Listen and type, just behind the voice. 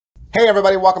Hey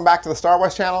everybody, welcome back to the Star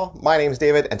Wars channel. My name's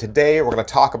David, and today we're going to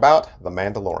talk about The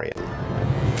Mandalorian.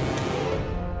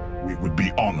 We would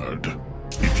be honored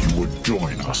if you would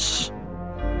join us.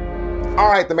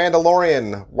 Alright, The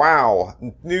Mandalorian. Wow.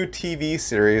 New TV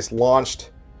series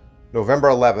launched November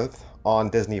 11th on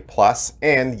Disney+.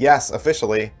 And yes,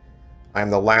 officially, I'm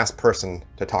the last person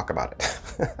to talk about it.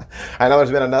 I know there's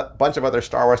been a bunch of other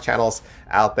Star Wars channels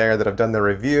out there that have done their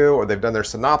review, or they've done their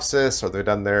synopsis, or they've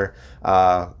done their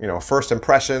first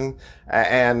impression.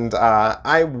 And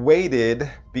I waited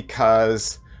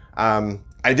because I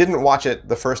didn't watch it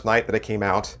the first night that it came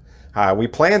out. We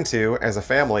planned to as a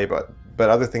family, but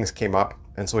other things came up,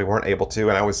 and so we weren't able to.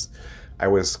 And I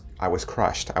was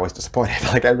crushed. I was disappointed.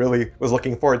 Like, I really was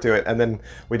looking forward to it, and then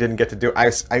we didn't get to do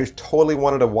it. I totally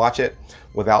wanted to watch it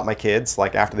without my kids.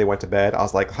 Like, after they went to bed, I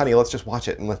was like, honey, let's just watch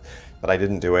it. But I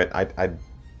didn't do it.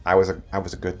 I was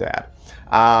a good dad.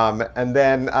 And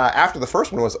then after the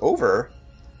first one was over,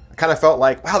 I kind of felt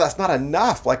like, wow, that's not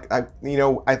enough. Like,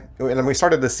 and we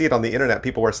started to see it on the internet.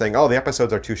 People were saying, oh, the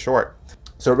episodes are too short.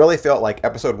 So it really felt like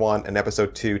episode 1 and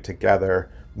episode 2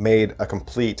 together made a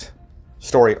complete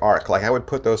story arc. Like, I would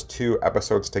put those two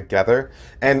episodes together.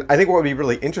 And I think what would be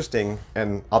really interesting,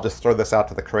 and I'll just throw this out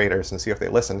to the creators and see if they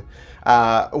listen,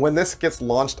 when this gets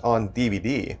launched on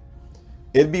DVD,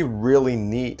 it'd be really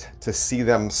neat to see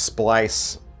them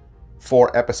splice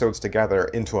 4 episodes together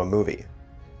into a movie.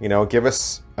 You know, give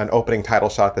us an opening title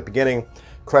shot at the beginning,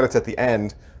 credits at the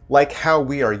end, like how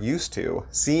we are used to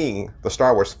seeing the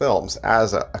Star Wars films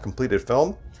as a completed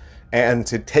film, and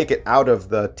to take it out of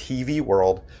the TV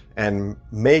world and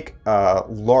make a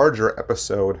larger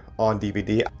episode on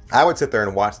DVD. I would sit there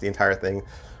and watch the entire thing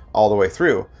all the way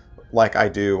through, like I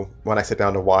do when I sit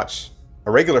down to watch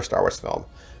a regular Star Wars film.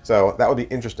 So that would be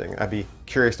interesting. I'd be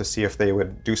curious to see if they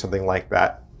would do something like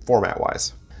that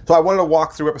format-wise. So I wanted to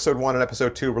walk through episode 1 and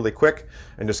episode 2 really quick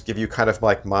and just give you kind of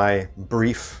like my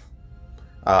brief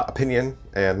opinion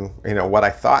and what I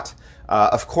thought.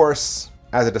 Of course,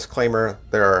 as a disclaimer,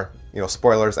 there are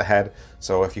spoilers ahead,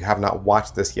 so if you have not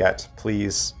watched this yet,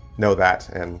 please know that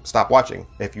and stop watching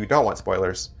if you don't want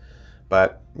spoilers.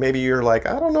 But maybe you're like,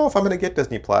 I don't know if I'm going to get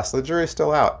Disney Plus, the jury's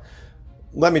still out.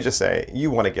 Let me just say,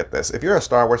 you want to get this. If you're a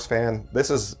Star Wars fan, this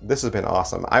has been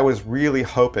awesome. I was really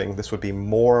hoping this would be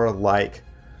more like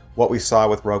what we saw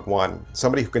with Rogue One.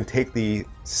 Somebody who can take the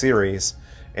series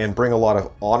and bring a lot of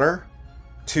honor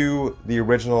to the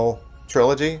original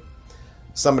trilogy.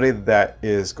 Somebody that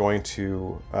is going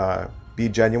to be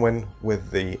genuine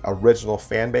with the original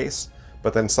fan base,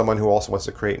 but then someone who also wants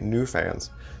to create new fans.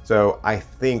 So I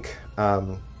think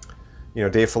Dave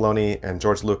Filoni and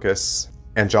George Lucas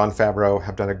and Jon Favreau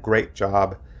have done a great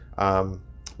job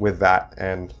with that,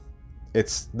 and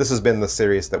this has been the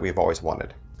series that we've always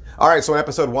wanted. All right, so in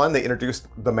episode 1, they introduced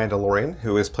the Mandalorian,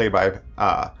 who is played by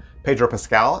Pedro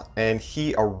Pascal, and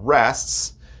he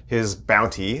arrests his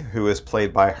bounty, who is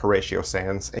played by Horatio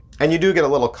Sands. And you do get a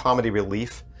little comedy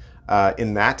relief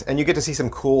in that, and you get to see some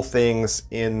cool things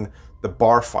in the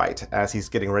bar fight as he's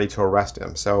getting ready to arrest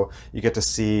him. So you get to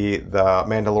see the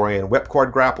Mandalorian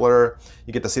whipcord grappler,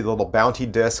 you get to see the little bounty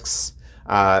discs,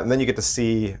 and then you get to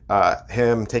see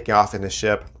him taking off in his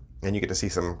ship, and you get to see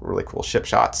some really cool ship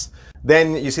shots.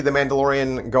 Then you see the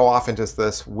Mandalorian go off into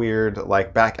this weird,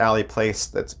 like, back alley place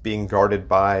that's being guarded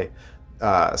by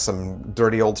some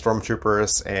dirty old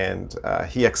stormtroopers, and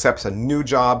he accepts a new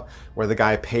job where the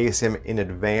guy pays him in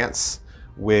advance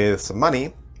with some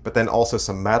money, but then also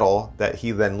some metal that he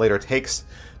then later takes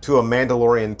to a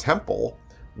Mandalorian temple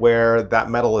where that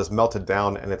metal is melted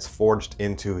down and it's forged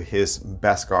into his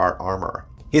Beskar armor.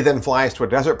 He then flies to a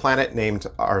desert planet named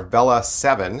Arvella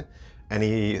 7, and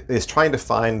he is trying to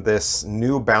find this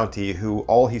new bounty who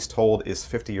all he's told is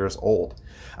 50 years old.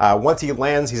 Once he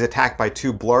lands, he's attacked by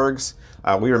 2 blurgs.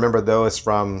 We remember those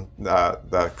from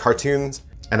the cartoons.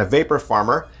 And a vapor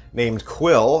farmer named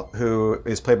Quill, who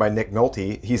is played by Nick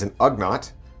Nolte. He's an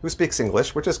Ugnaught who speaks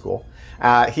English, which is cool.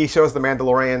 He shows the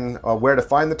Mandalorian where to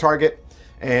find the target,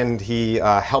 and he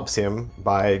helps him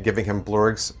by giving him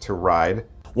blurgs to ride.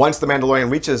 Once the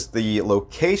Mandalorian reaches the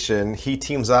location, he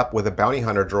teams up with a bounty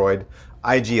hunter droid,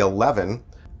 IG-11,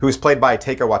 who is played by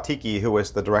Taika Waititi, who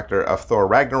is the director of Thor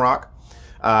Ragnarok.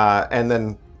 And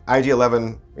then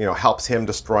IG-11, helps him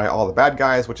destroy all the bad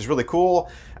guys, which is really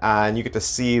cool. And you get to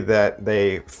see that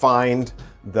they find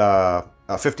the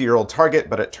 50-year-old target,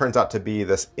 but it turns out to be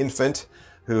this infant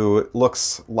who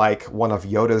looks like one of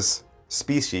Yoda's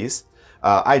species.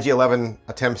 IG-11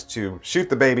 attempts to shoot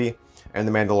the baby, and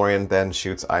the Mandalorian then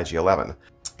shoots IG-11.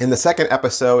 In the second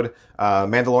episode,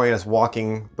 Mandalorian is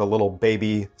walking the little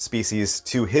baby species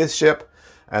to his ship,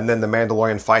 and then the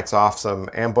Mandalorian fights off some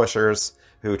ambushers,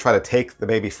 who try to take the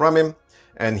baby from him.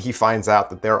 And he finds out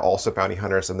that they're also bounty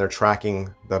hunters and they're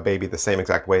tracking the baby the same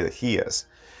exact way that he is.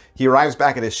 He arrives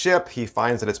back at his ship. He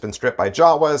finds that it's been stripped by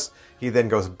Jawas. He then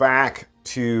goes back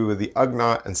to the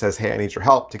Ugnaught and says, hey, I need your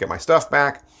help to get my stuff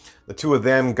back. The two of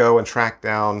them go and track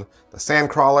down the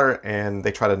Sandcrawler, and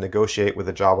they try to negotiate with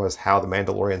the Jawas how the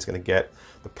Mandalorian's going to get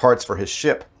the parts for his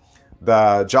ship.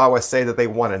 The Jawas say that they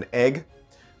want an egg,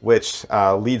 which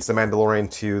leads the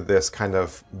Mandalorian to this kind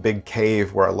of big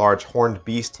cave where a large horned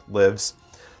beast lives.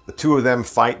 The two of them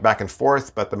fight back and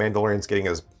forth, but the Mandalorian's getting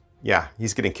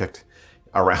he's getting kicked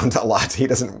around a lot. He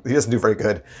doesn't do very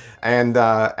good. And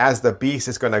as the beast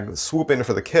is going to swoop in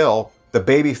for the kill, the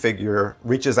baby figure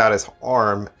reaches out his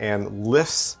arm and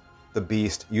lifts the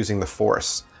beast using the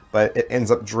Force, but it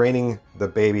ends up draining the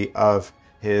baby of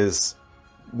his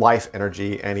life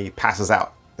energy and he passes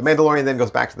out. The Mandalorian then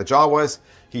goes back to the Jawas.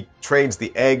 He trades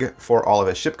the egg for all of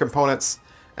his ship components,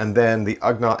 and then the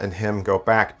Ugnaught and him go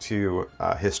back to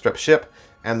his stripped ship,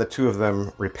 and the two of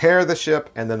them repair the ship,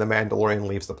 and then the Mandalorian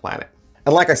leaves the planet.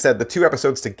 And like I said, the two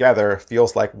episodes together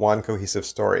feels like one cohesive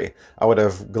story. I would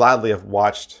have gladly have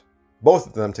watched both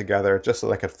of them together just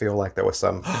so I could feel like there was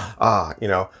some,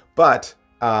 But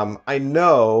I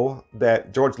know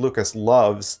that George Lucas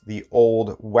loves the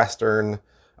old Western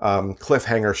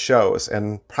cliffhanger shows,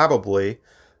 and probably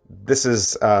this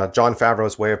is Jon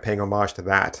Favreau's way of paying homage to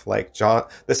that. Like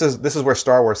this is where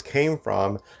Star Wars came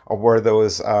from, or where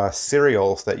those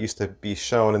serials that used to be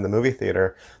shown in the movie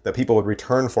theater that people would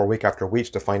return for week after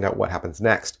week to find out what happens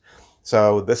next.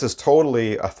 So this is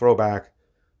totally a throwback,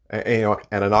 and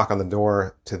a knock on the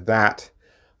door to that.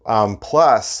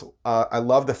 Plus, I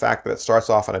love the fact that it starts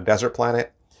off on a desert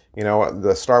planet.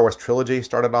 The Star Wars trilogy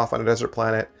started off on a desert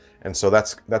planet. And so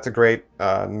that's a great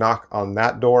knock on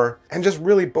that door. And just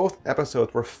really both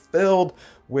episodes were filled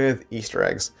with Easter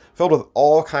eggs, filled with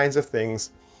all kinds of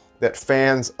things that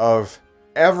fans of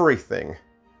everything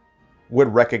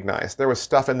would recognize. There was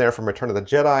stuff in there from Return of the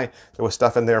Jedi. There was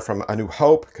stuff in there from A New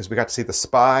Hope, because we got to see the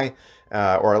spy,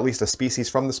 or at least a species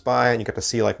from the spy, and you got to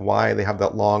see like why they have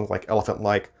that long, like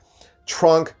elephant-like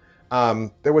trunk.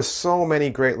 There was so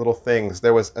many great little things.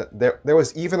 There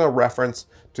was even a reference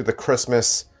to the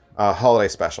Christmas holiday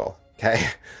special. Okay,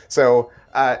 so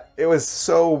it was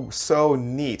so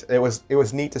neat. It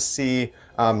was neat to see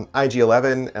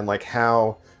IG-11 and like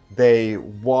how they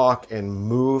walk and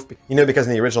move. Because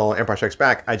in the original Empire Strikes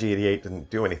Back, IG-88 didn't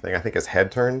do anything. I think his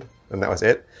head turned and that was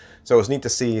it. So it was neat to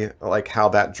see like how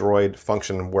that droid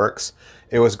function works.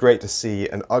 It was great to see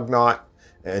an Ugnaught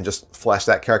and just flesh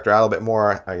that character out a little bit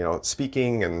more.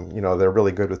 Speaking, and they're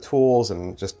really good with tools,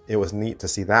 and just it was neat to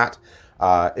see that.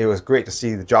 It was great to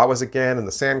see the Jawas again and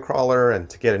the Sandcrawler, and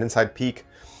to get an inside peek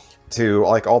to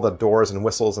like all the doors and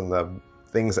whistles and the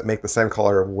things that make the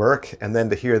Sandcrawler work, and then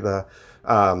to hear the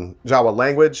Jawa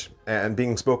language and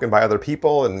being spoken by other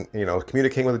people, and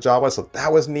communicating with the Jawas. So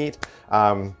that was neat.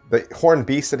 The horned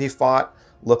beast that he fought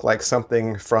looked like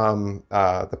something from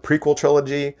the prequel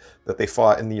trilogy that they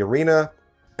fought in the arena.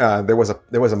 There was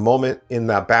a moment in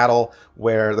that battle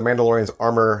where the Mandalorian's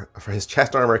armor, for his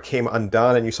chest armor, came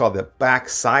undone, and you saw the back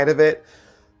side of it.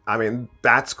 I mean,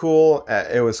 that's cool.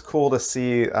 It was cool to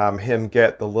see him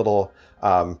get the little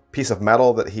piece of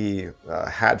metal that he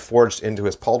had forged into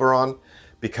his pauldron,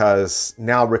 because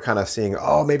now we're kind of seeing,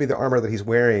 maybe the armor that he's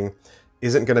wearing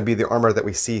isn't going to be the armor that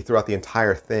we see throughout the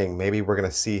entire thing. Maybe we're going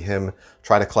to see him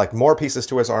try to collect more pieces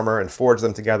to his armor and forge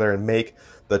them together and make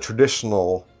the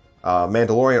traditional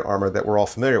Mandalorian armor that we're all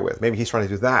familiar with. Maybe he's trying to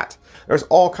do that. There's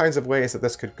all kinds of ways that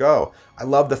this could go. I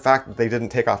love the fact that they didn't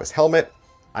take off his helmet.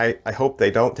 I hope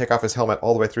they don't take off his helmet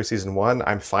all the way through season 1.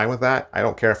 I'm fine with that. I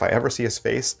don't care if I ever see his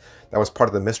face. That was part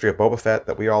of the mystery of Boba Fett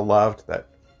that we all loved, that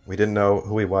we didn't know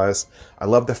who he was. I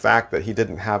love the fact that he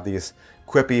didn't have these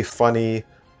quippy, funny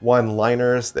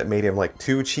one-liners that made him like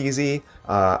too cheesy.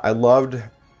 I loved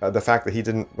the fact that he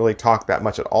didn't really talk that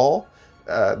much at all.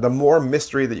 The more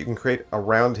mystery that you can create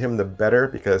around him, the better,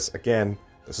 because again,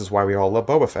 this is why we all love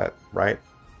Boba Fett, right?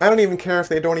 I don't even care if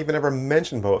they don't even ever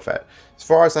mention Boba Fett. As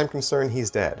far as I'm concerned, he's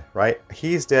dead, right?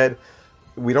 He's dead.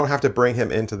 We don't have to bring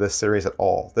him into this series at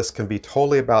all. This can be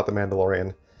totally about the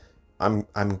Mandalorian.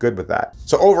 I'm good with that.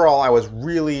 So overall, I was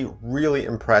really, really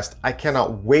impressed. I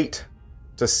cannot wait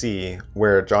to see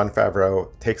where Jon Favreau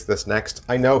takes this next.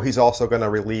 I know he's also going to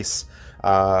release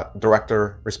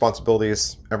director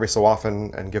responsibilities every so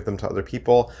often and give them to other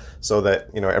people, so that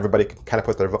everybody can kind of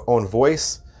put their own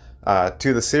voice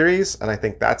to the series. And I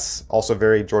think that's also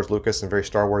very George Lucas and very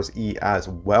Star Wars-y as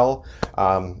well.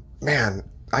 Man,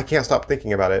 I can't stop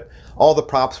thinking about it. All the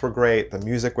props were great. The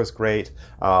music was great.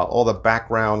 All the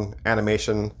background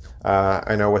animation,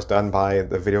 I know, was done by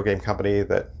the video game company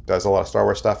that does a lot of Star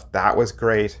Wars stuff. That was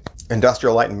great.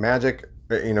 Industrial Light and Magic,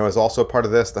 you know, is also a part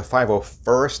of this. The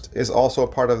 501st is also a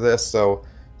part of this. So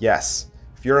yes,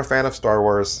 if you're a fan of Star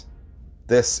Wars,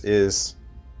 this is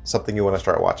something you want to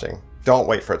start watching. Don't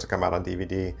wait for it to come out on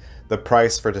DVD. The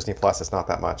price for Disney Plus is not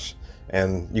that much,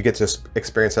 and you get to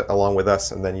experience it along with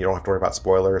us, and then you don't have to worry about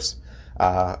spoilers.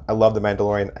 I love The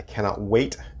Mandalorian. I cannot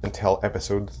wait until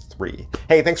episode 3.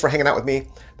 Hey, thanks for hanging out with me.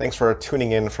 Thanks for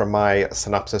tuning in for my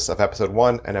synopsis of episode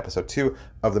 1 and episode 2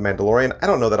 of The Mandalorian. I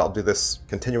don't know that I'll do this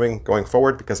continuing going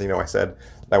forward because, you know, I said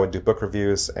I would do book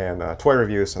reviews and toy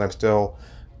reviews, and I still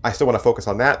want to focus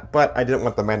on that, but I didn't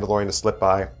want The Mandalorian to slip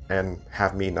by and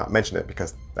have me not mention it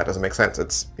because that doesn't make sense.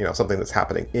 It's, you know, something that's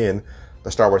happening in the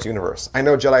Star Wars universe. I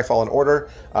know Jedi Fallen Order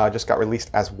just got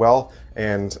released as well,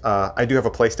 and I do have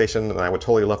a PlayStation and I would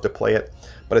totally love to play it,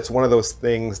 but it's one of those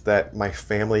things that my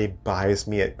family buys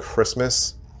me at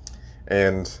Christmas,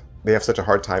 and they have such a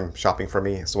hard time shopping for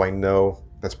me, so I know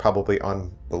that's probably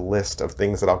on the list of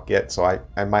things that I'll get, so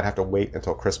I might have to wait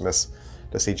until Christmas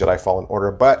to see Jedi Fallen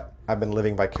Order, but I've been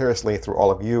living vicariously through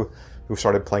all of you who've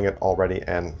started playing it already,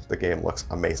 and the game looks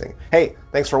amazing. Hey,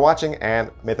 thanks for watching, and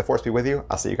may the Force be with you.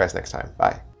 I'll see you guys next time.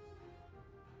 Bye.